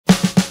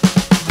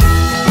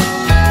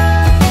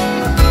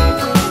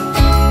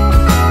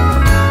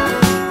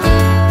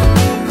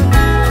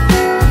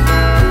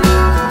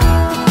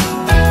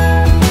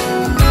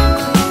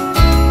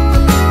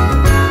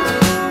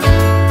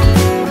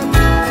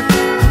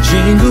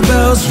Jingle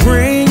bells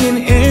ringing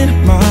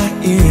in my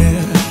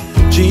ear.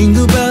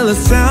 Jingle bell, a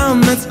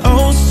sound that's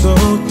oh so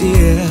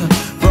dear.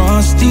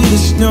 Frosty the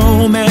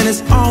snowman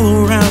is all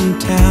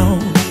around town.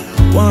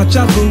 Watch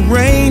out for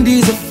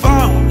reindeers are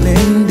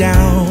falling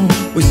down.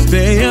 We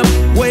stay up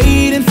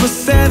waiting for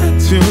Santa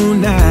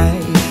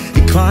tonight.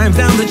 He climbs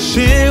down the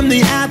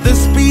chimney at the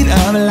speed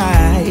of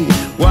light,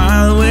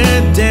 while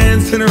we're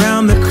dancing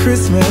around the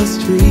Christmas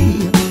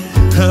tree,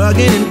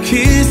 hugging and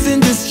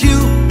kissing just you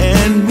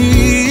and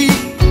me.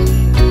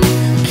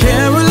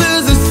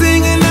 Carolers are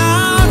singing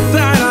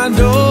outside our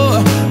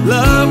door,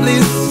 lovely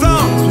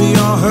songs we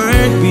all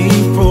heard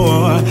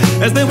before,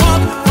 as they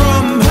walk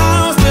from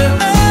house to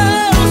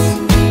house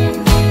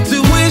to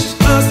wish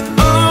us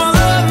all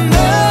a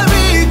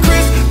Merry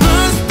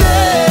Christmas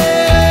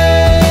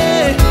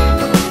Day.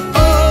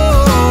 Oh,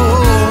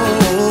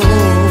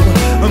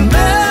 a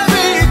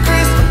Merry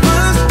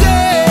Christmas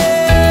Day.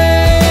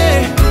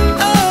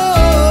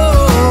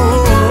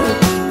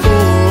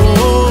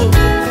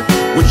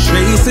 We're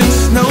chasing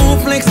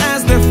snowflakes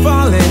as they're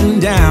falling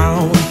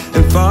down,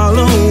 and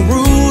follow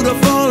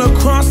Rudolph all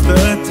across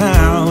the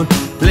town.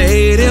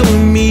 Later we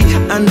meet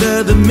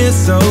under the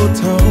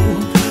mistletoe,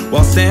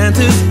 while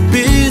Santa's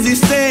busy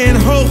saying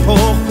ho ho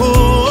ho.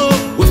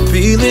 We're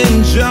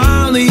feeling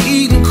jolly,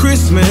 eating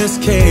Christmas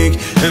cake,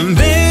 and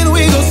then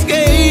we go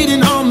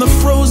skating on the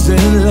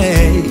frozen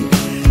lake,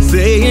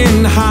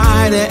 saying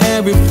hi to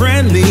every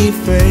friendly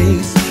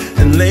face,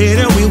 and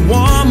later we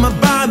warm up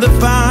by the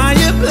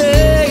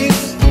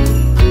fireplace.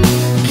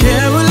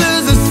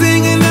 Carolers are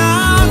singing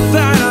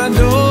outside our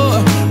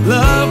door,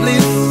 lovely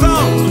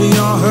songs we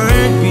all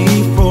heard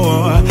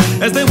before,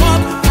 as they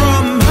walk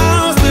from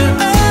house to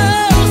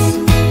house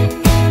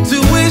to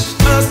wish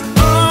us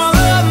all a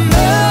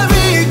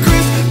Merry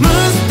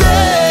Christmas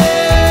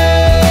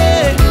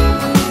Day.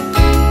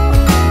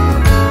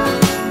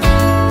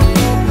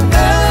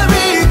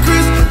 Merry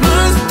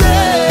Christmas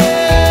Day.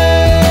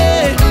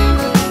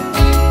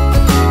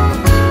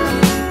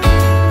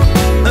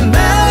 A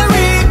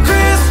Merry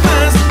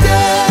Christmas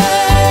Day.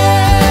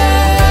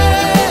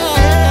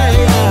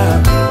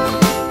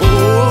 Oh,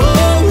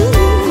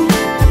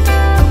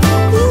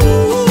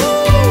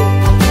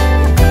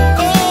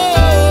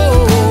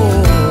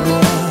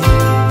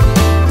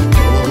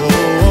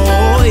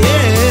 oh,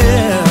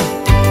 yeah.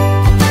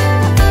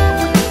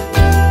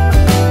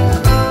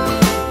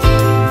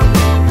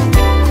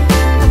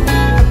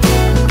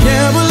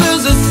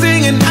 Carolers are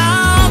singing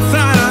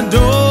outside our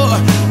door,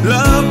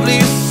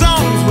 lovely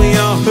songs we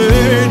all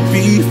heard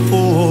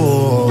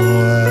before,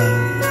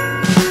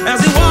 as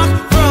we walk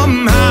from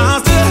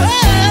house to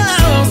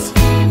house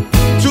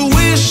to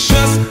wish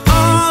us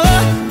all a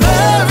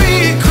Merry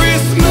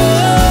Christmas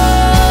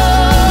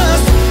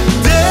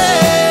Day.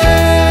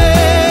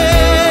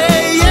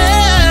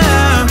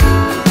 Yeah,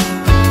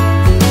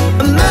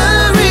 a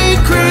Merry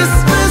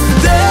Christmas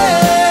Day.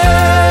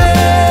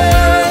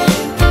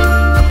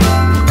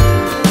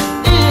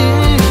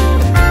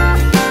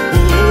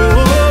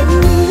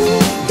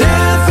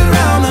 Dancing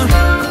around the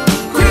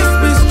Christmas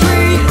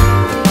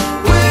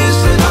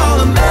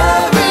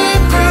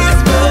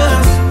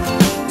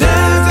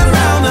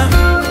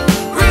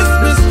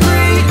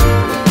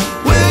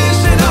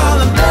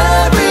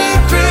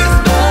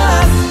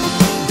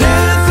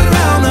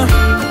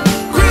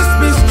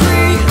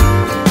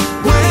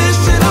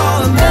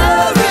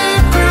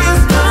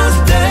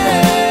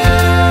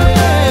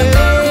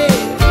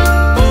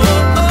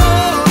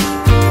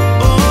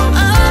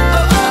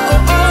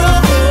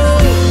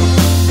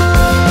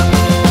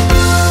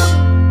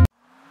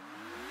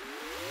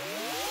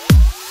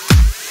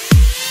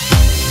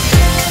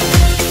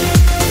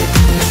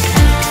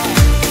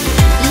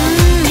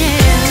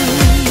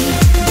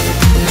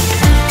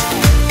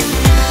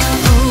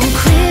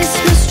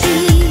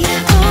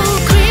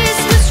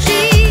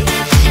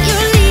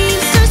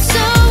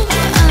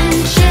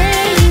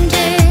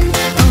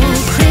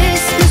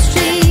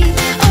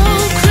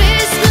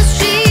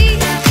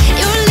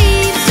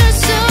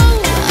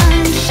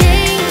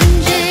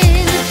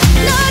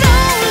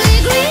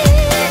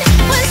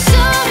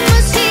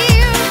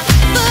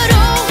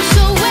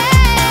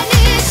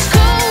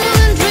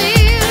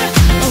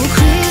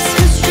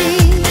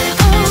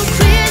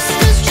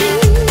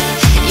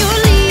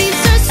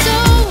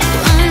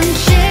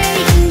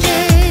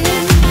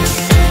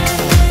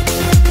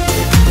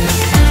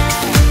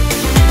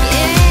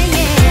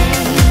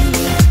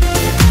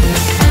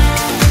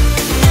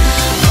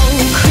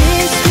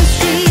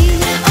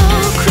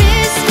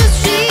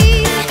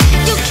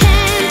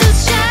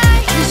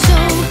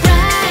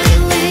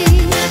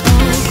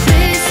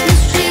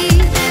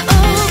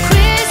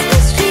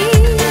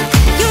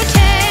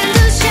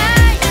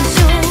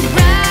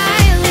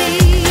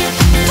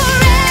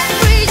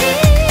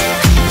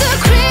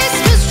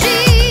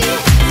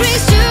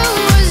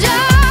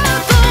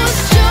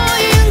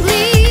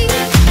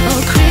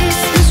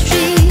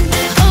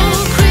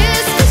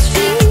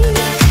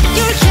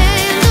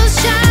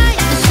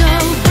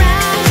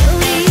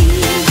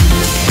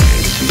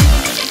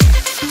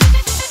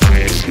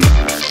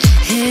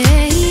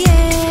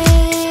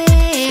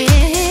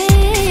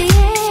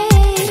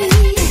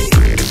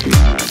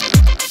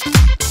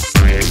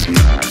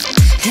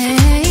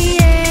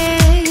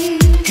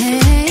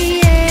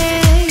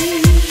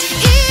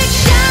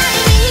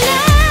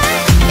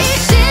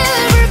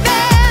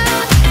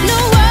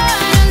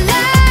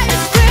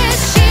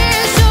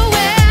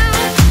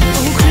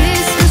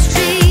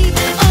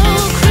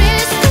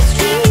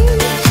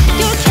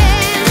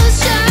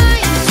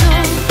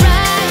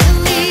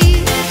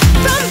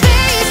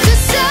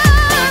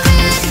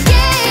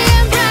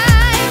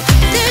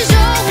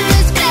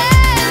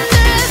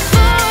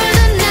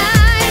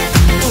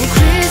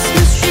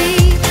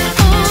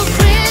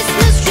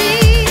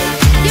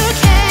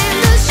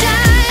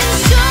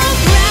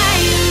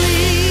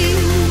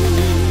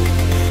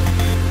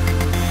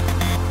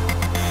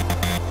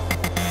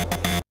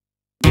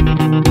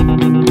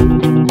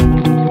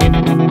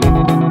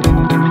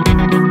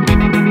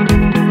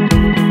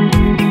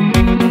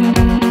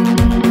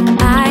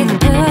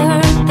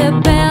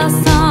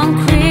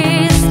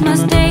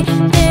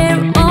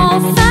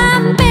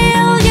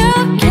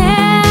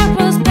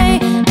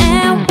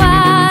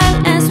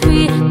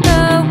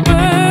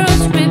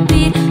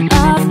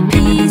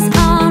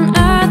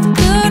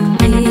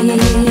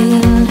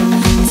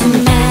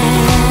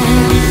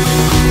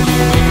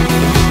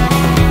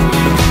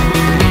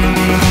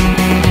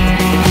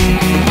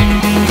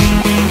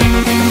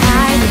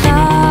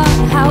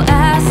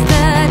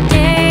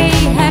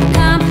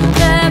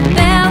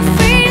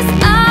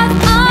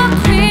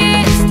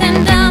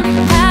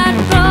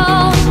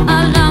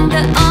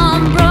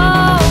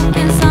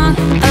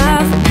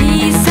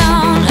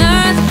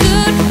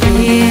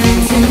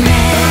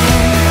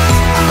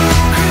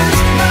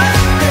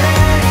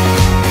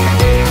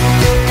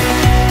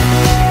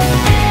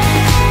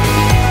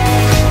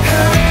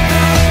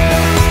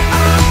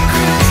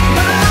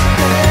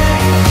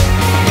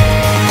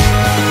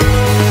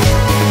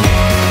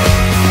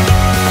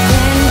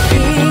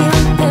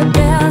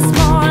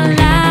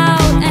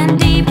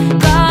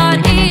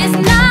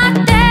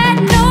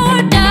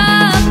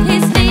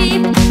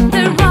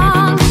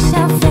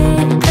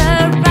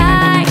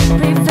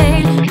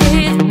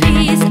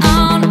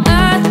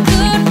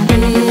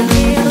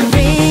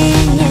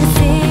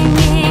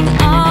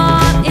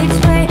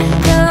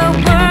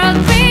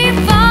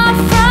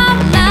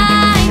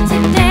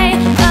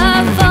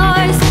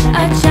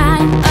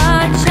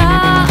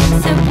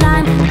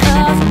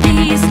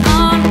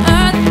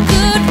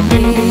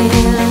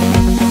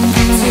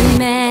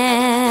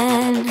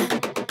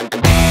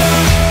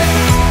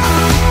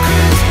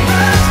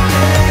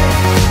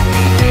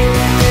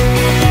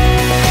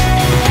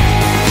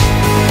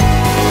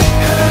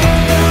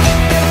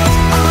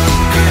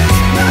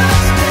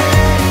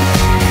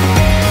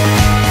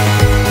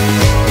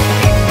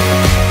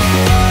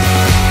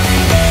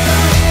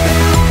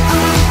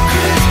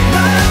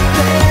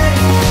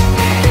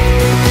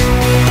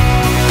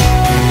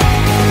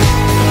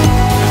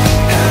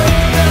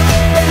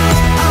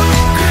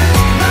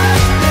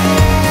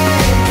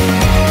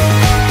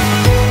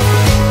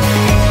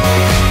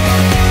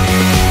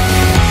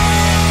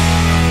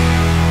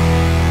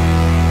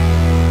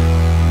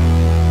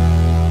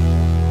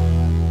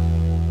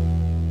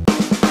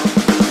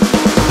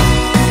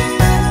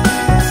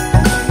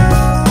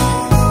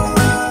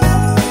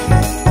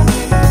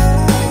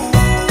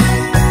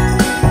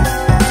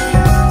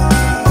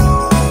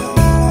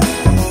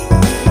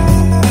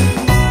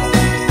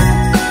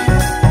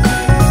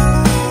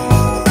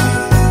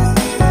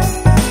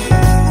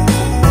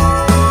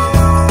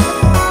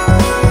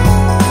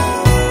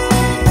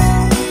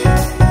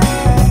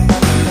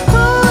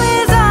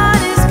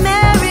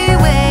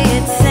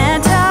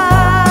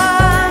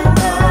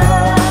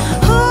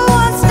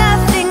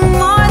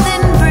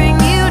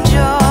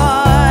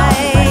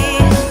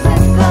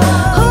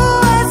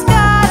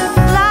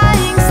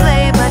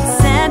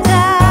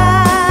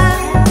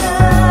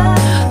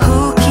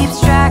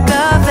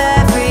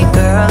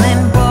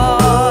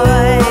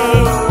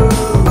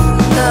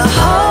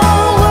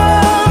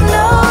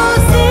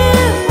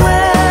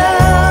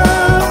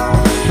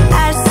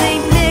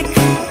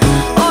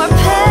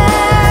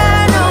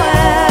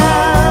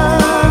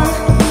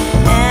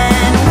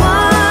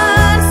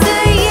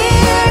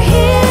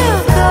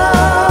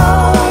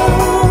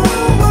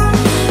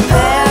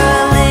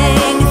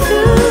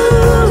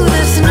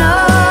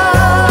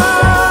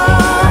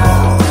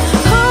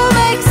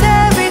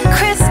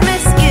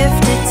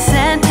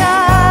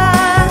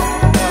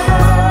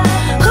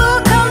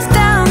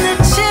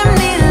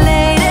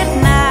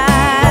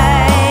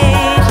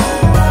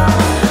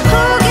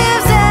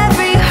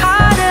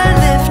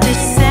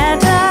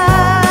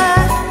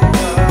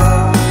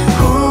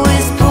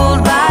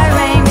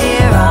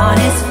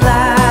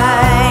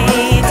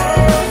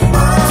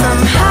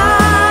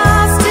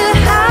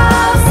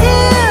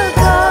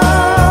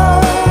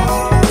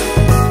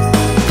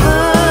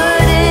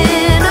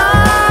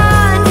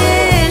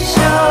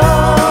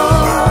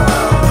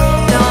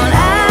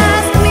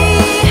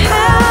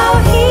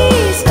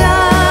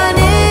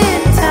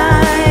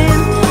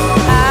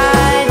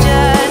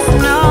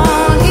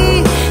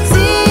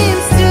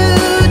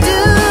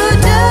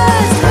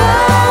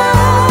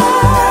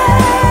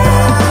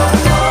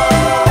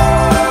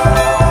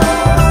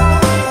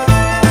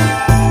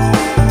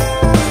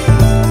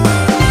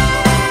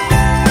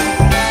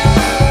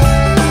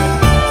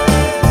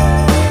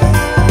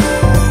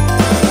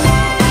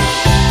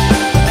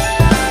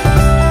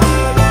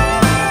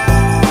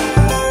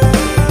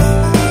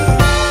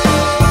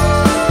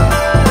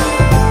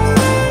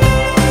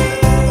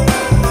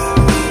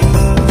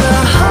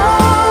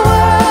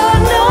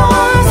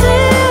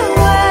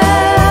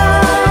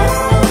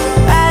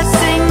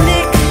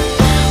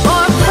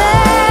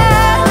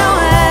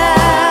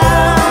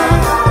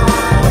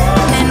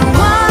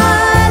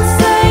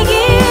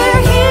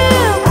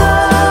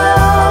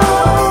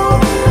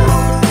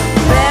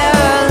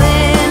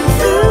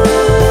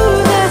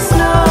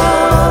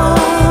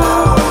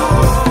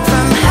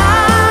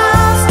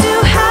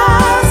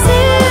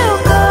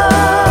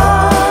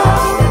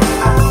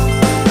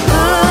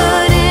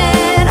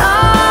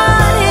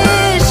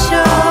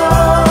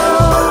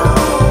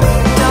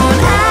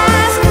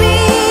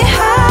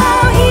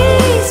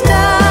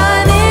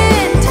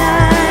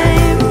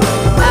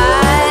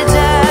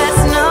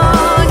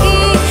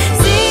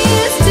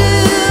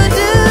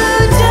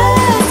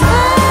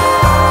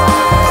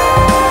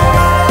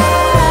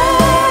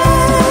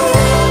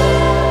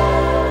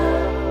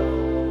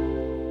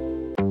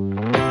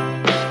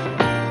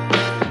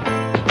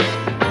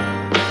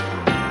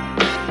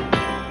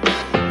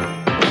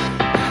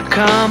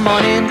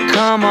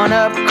come on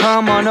up,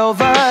 come on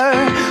over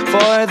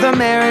for the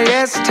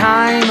merriest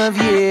time of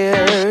year.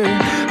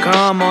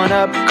 Come on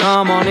up,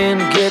 come on in,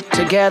 get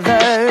together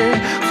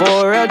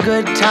for a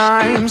good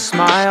time,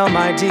 smile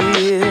my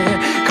dear.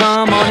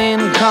 Come on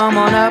in, come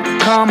on up,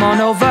 come on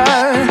over,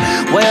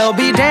 we'll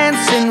be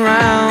dancing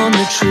round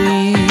the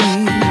tree.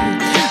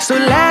 So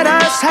let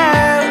us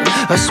have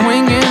a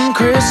swinging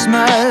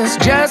Christmas,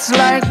 just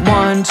like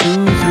 1, 2,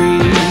 3.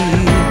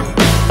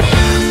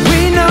 We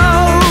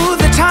know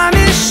the time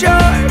is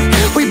short,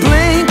 we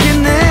blink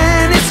and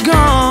then it's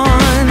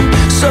gone.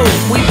 So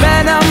we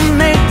better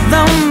make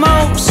the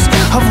most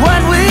of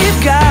what we've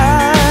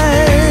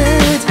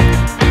got.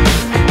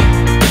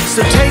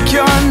 So take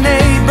your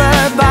neighbor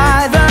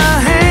by the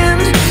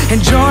hand and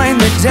join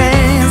the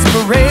dance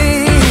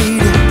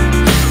parade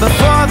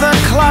before the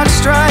clock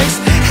strikes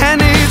and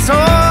it's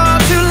all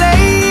too late.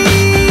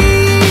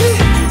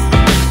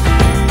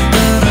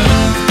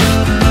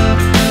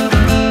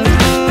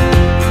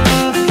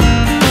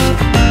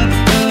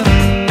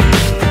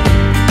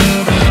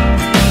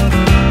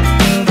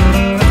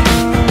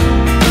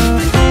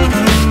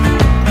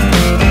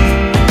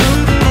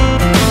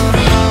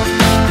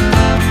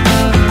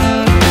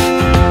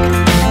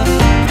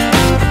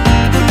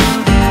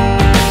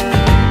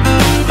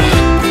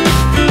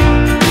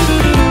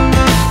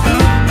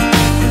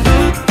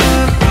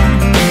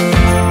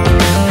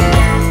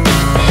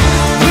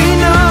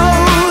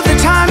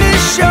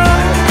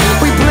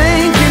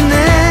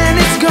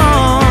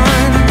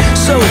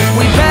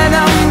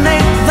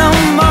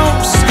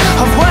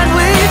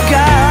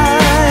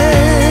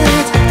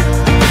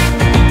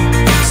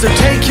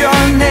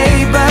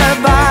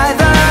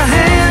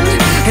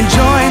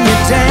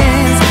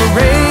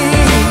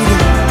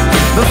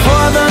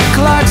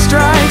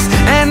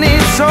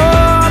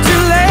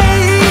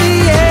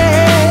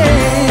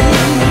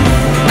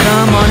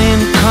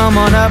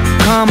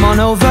 Come on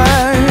over,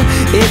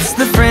 it's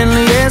the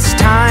friendliest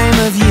time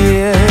of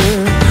year.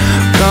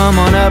 Come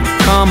on up,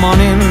 come on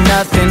in,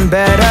 nothing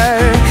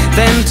better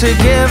than to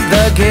give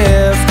the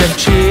gift of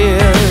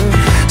cheer.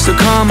 So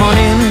come on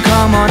in,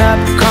 come on up,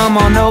 come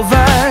on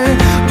over,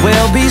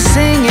 we'll be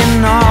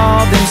singing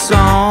all them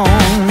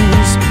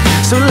songs.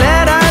 So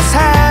let us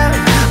have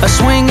a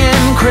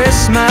swinging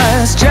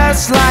Christmas,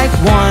 just like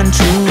 1, 2,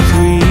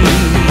 3.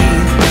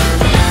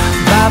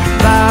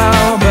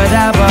 Ba-bow,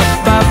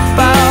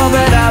 ba-da-ba-ba-bow,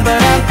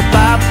 ba-da-ba-da-ba-ba-dow.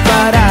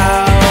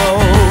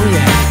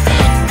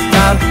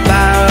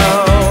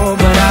 Ba-bow,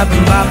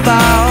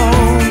 ba-da-ba-bow,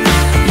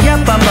 yeah,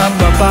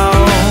 ba-ba-ba-bow.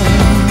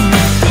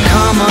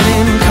 Come on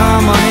in,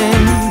 come on in.